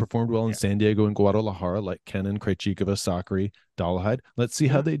players who performed well in Yeah. San Diego and Guadalajara, like Kenin, Krejcikova, Sakari, Dolahide, let's see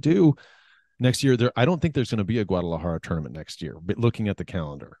how Yeah. they do next year. I don't think there's going to be a Guadalajara tournament next year, but looking at the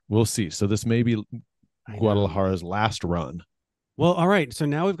calendar, we'll see. So this may be I know. Guadalajara's last run. Well, all right. So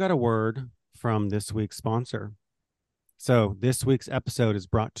now we've got a word from this week's sponsor. So this week's episode is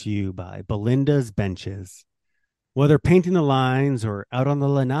brought to you by Belinda's Benches. Whether painting the lines or out on the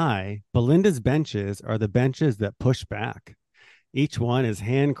lanai, Belinda's benches are the benches that push back. Each one is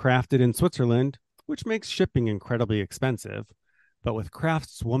handcrafted in Switzerland, which makes shipping incredibly expensive, but with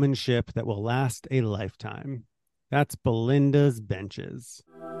craftswomanship that will last a lifetime. That's Belinda's Benches.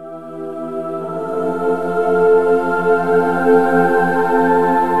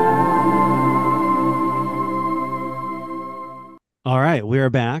 All right, we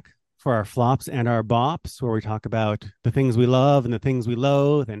are back for our flops and our bops, where we talk about the things we love and the things we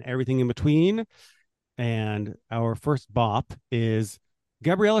loathe and everything in between. And our first bop is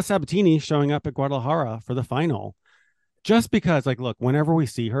Gabriela Sabatini showing up at Guadalajara for the final. Just because, like, look, whenever we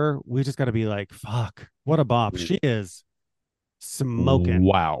see her, we just got to be like, fuck, what a bop. She is smoking.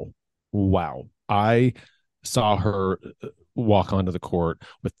 Wow. Wow. I saw her walk onto the court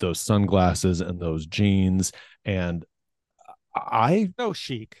with those sunglasses and those jeans, and I So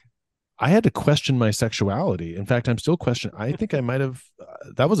chic. I had to question my sexuality. In fact, I'm still questioning. I think I might have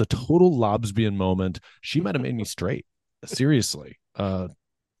that was a total Lobsbian moment. She might have made me straight. Seriously. Oh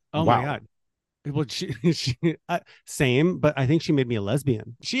my Wow. God. Well, same, but I think she made me a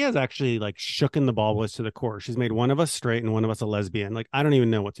lesbian. She has actually like shooken the ball was to the core. She's made one of us straight and one of us a lesbian. Like, I don't even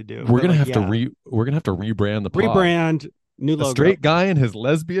know what to do. We're But gonna like, have to yeah, we're gonna have to rebrand the pod. rebrand, new A logo. straight guy and his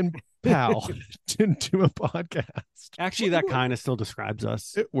lesbian pal to a podcast. Actually, that kind of still describes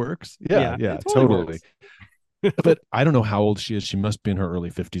us. It works. Yeah, Yeah, yeah, it totally totally. works. But I don't know how old she is. She must be in her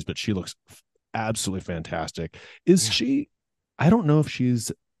early 50s, but she looks absolutely fantastic. Is Yeah. she? I don't know if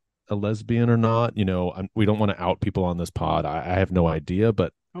she's a lesbian or not. We don't want to out people on this pod. I have no idea,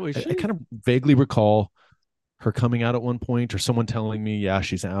 but Oh, is I she? kind of vaguely recall her coming out at one point or someone telling me, yeah,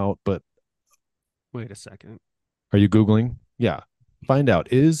 she's out. But Wait a second. are you Googling? Yeah. Find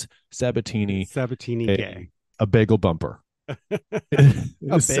out. Is Sabatini Is Sabatini a, gay? a bagel bumper? A Is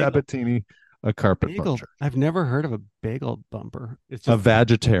bagel. Sabatini a carpet Bagel. puncher? I've never heard of a bagel bumper. It's A just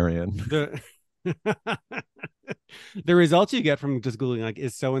vegetarian? the the results you get from just googling like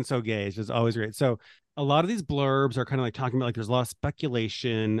is so and so gay is just always great. So a lot of these blurbs are kind of like talking about like there's a lot of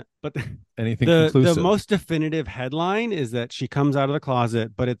speculation, but Anything the conclusive? most definitive headline is that she comes out of the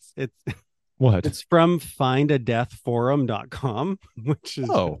closet, but it's What? it's from findadeathforum.com, which is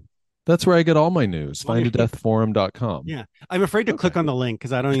Oh, that's where I get all my news. all your Findadeathforum.com. yeah. I'm afraid to Okay. click on the link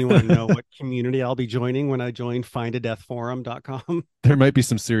because I don't even want to know what community I'll be joining when I join findadeathforum.com. There might be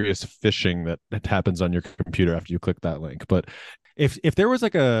some serious phishing that happens on your computer after you click that link, but If there was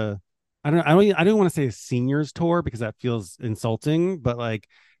like a I don't want to say a seniors tour because that feels insulting, but like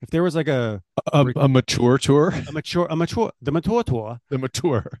if there was like a mature tour, the mature tour, the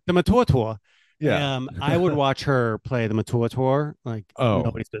mature. the mature tour, Yeah. I would watch her play the mature tour like Oh,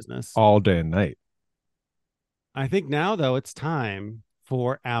 nobody's business. all day and night. I think now though it's time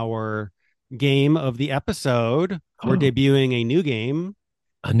for our game of the episode. We're debuting a new game.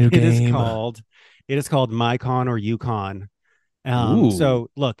 A new It is game. called Mycon or Youcon. Ooh, So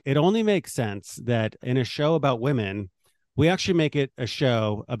look, it only makes sense that in a show about women, we actually make it a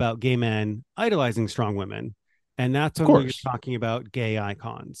show about gay men idolizing strong women. And that's of when we're course. talking about gay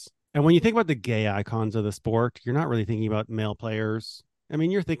icons. And when you think about the gay icons of the sport, you're not really thinking about male players. I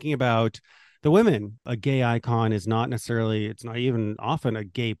mean, you're thinking about the women. A gay icon is not necessarily, it's not even often a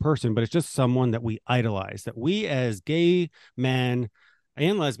gay person, but it's just someone that we idolize, that we as gay men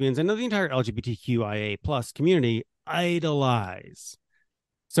and lesbians and the entire LGBTQIA plus community idolize.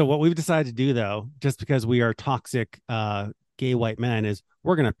 So what we've decided to do, though, just because we are toxic gay white men, is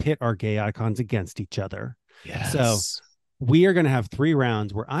we're going to pit our gay icons against each other. So Yes. we are going to have 3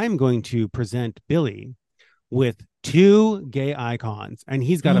 rounds where I'm going to present Billy with 2 gay icons, and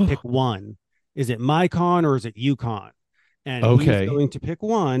he's got to pick one. Is it Mycon or is it Youcon? And he's Okay. going to pick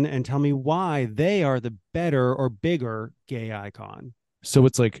one and tell me why they are the better or bigger gay icon. So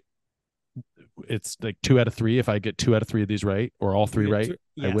it's like 2 out of 3. If I get 2 out of 3 of these right, or all 3 right, I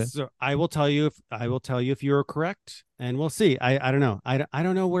Yes. win. So I will tell you if you're correct, and we'll see. I don't know. I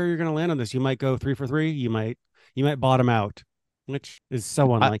don't know where you're gonna land on this. You might go 3 for 3. You might bottom out, which is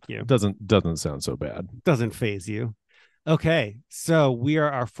so I unlike you. doesn't sound so bad. Doesn't phase you. Okay, so we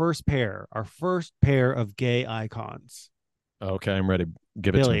are our first pair of gay icons. Okay, I'm ready.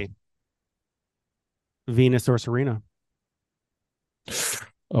 Give it to me. Billy, Venus or Serena?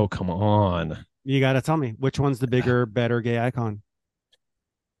 Oh, come on. You got to tell me which one's the bigger, better gay icon.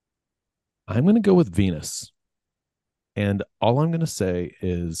 I'm going to go with Venus. And all I'm going to say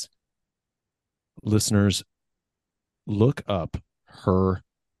is, listeners, look up her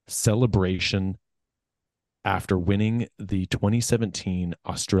celebration after winning the 2017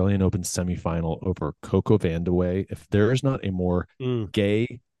 Australian Open semifinal over Coco Vandeweghe. If there is not a more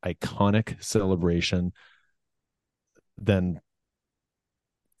gay, iconic celebration, then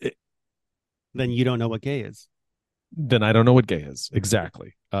you don't know what gay is. Then I don't know what gay is.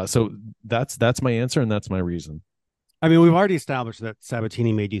 Exactly. So that's my answer, and that's my reason. I mean, we've already established that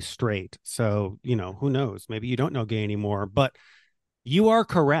Sabatini made you straight. So, who knows? Maybe you don't know gay anymore, but you are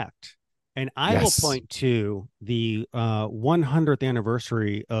correct. And I will point to the 100th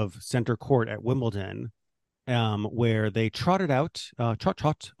anniversary of Center Court at Wimbledon, where they trotted out,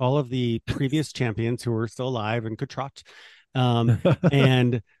 trot, all of the previous champions who were still alive and could trot.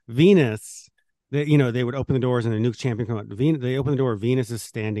 And Venus, they would open the doors and the new champion come out. They open the door. Venus is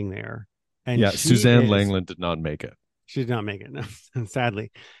standing there. And Suzanne Langland did not make it. She did not make it, no,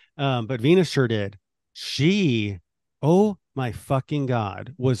 sadly. But Venus sure did. She, oh my fucking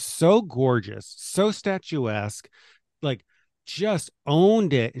God, was so gorgeous, so statuesque, like just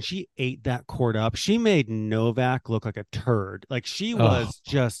owned it. And she ate that court up. She made Novak look like a turd. Like she was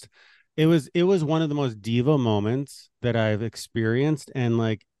just, it was one of the most diva moments that I've experienced. And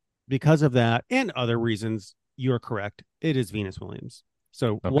like, because of that and other reasons, you're correct. It is Venus Williams.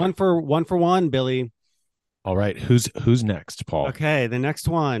 So Okay. one for one, Billy. All right. Who's next, Paul? Okay, the next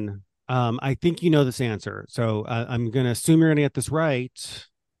one. I think you know this answer, so I'm going to assume you're going to get this right.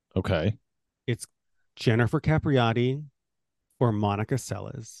 Okay. It's Jennifer Capriati or Monica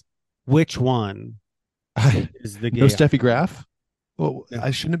Seles. Which one is the gay? No Steffi Graf? Well, No.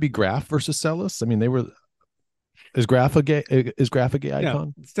 I shouldn't it be Graf versus Celis? I mean, they were. Is Graf a gay icon?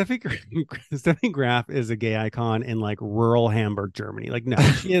 No, Steffi Graf is a gay icon in like rural Hamburg, Germany. Like, no,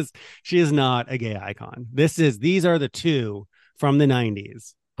 she is not a gay icon. These are the two from the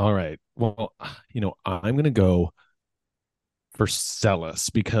 90s. All right. Well, I'm gonna go for Celis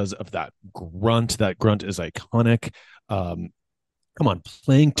because of that grunt. That grunt is iconic. Come on,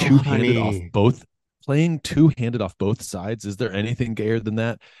 playing two-handed off both sides. Is there anything gayer than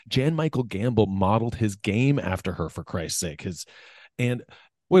that? Jan Michael Gamble modeled his game after her, for Christ's sake. Wait,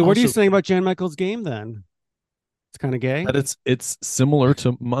 what are you saying about Jan Michael's game then? It's kind of gay. That it's similar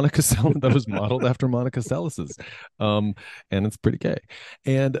to Monica Seles, that was modeled after Monica Seles's, and it's pretty gay.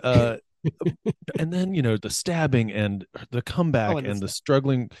 And and then the stabbing and the comeback and the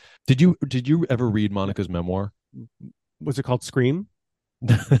struggling. Did you ever read Monica's memoir? Was it called Scream?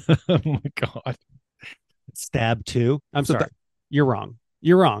 Oh my God. Stab 2. I'm sorry. You're wrong.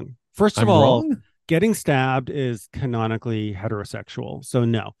 First of all, getting stabbed is canonically heterosexual. So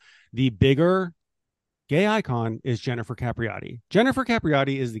no, the bigger gay icon is Jennifer Capriati. Jennifer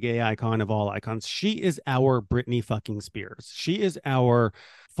Capriati is the gay icon of all icons. She is our Britney fucking Spears. She is our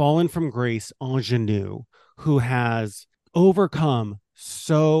fallen from grace ingenue who has overcome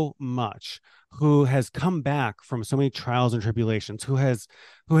so much, who has come back from so many trials and tribulations, who has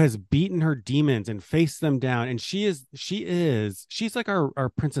beaten her demons and faced them down. And she's like our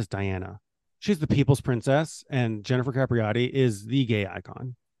Princess Diana. She's the people's princess, and Jennifer Capriati is the gay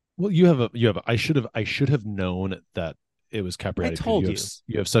icon. Well, I should have known that it was Capriati. I told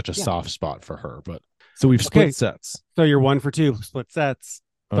you have such a soft spot for her, but so we've split sets. So you're 1 for 2, split sets.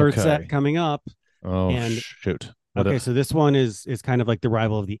 Third set coming up. Oh, and shoot. So this one is kind of like the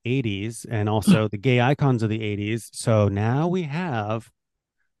rival of the 80s and also the gay icons of the 80s. So now we have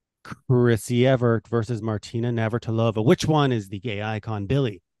Chrissy Evert versus Martina Navratilova. Which one is the gay icon,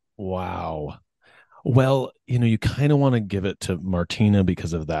 Billy? Wow. Well, you kind of want to give it to Martina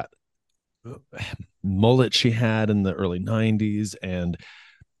because of that mullet she had in the early 90s. And,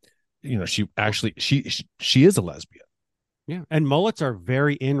 she actually, she is a lesbian. Yeah. And mullets are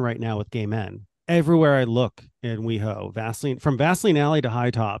very in right now with gay men. Everywhere I look in WeHo, Vaseline, from Vaseline Alley to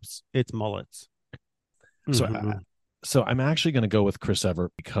High Tops, it's mullets. So, Mm-hmm. so I'm actually going to go with Chris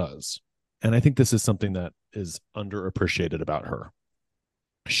Evert because, and I think this is something that is underappreciated about her.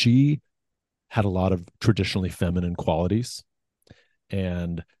 She had a lot of traditionally feminine qualities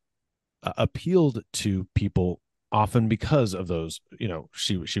and appealed to people often because of those.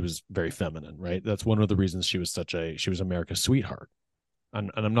 She was very feminine, right? That's one of the reasons she was America's sweetheart. And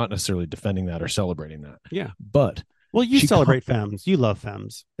I'm not necessarily defending that or celebrating that, Yeah. but Well, you she celebrate femmes. You love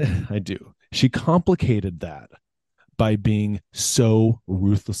femmes. I do. She complicated that by being so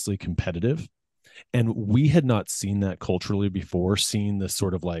ruthlessly competitive. And we had not seen that culturally before, seeing this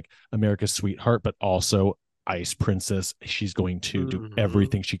sort of like America's sweetheart, but also ice princess. She's going to do Mm-hmm.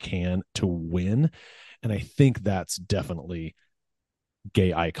 everything she can to win. And I think that's definitely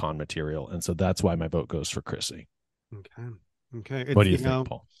gay icon material. And so that's why my vote goes for Chrissy. Okay. Okay. What It's, do you think,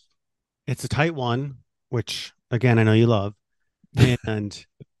 Paul? it's a tight one, which again, I know you love. And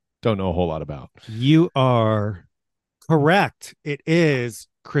Don't know a whole lot about. you are correct. It is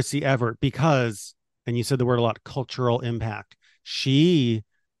Chrissy Everett because, and you said the word a lot, cultural impact. She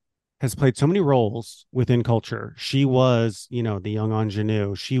has played so many roles within culture. She was, the young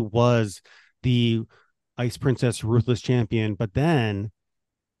ingenue. She was the Ice Princess Ruthless Champion. But then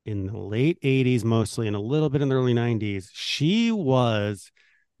in the late 80s, mostly, and a little bit in the early 90s, she was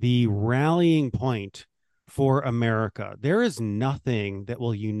the rallying point for America. There is nothing that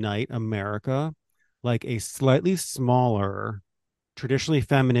will unite America like a slightly smaller, traditionally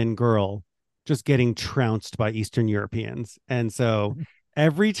feminine girl just getting trounced by Eastern Europeans. And so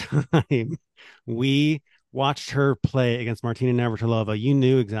every time we watched her play against Martina Navratilova, you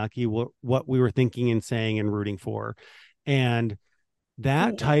knew exactly what we were thinking and saying and rooting for. And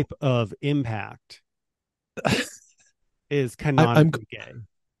that type of impact is I'm canonically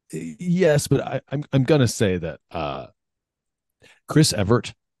gay. yes, but I'm gonna say that Chris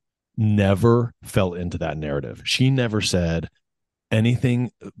Evert never fell into that narrative. She never said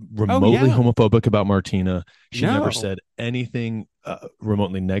anything Oh remotely yeah. homophobic about Martina. She never No. said anything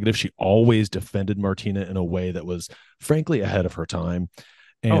remotely negative. She always defended Martina in a way that was frankly ahead of her time.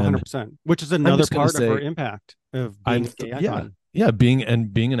 Oh, And 100%. Which is I'm another just going to part of her say, impact of being a gay yeah, icon. yeah, being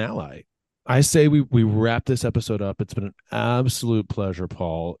an ally. I say we wrap this episode up. It's been an absolute pleasure,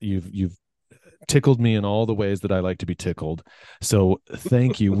 Paul. You've tickled me in all the ways that I like to be tickled. So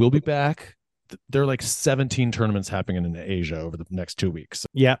thank you. We'll be back. There are like 17 tournaments happening in Asia over the next 2 weeks.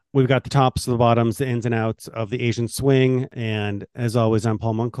 Yeah, we've got the tops, the bottoms, the ins and outs of the Asian swing. And as always, I'm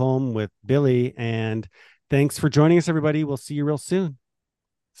Paul Munkholm with Billy. And thanks for joining us, everybody. We'll see you real soon.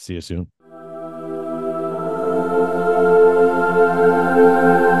 See you soon.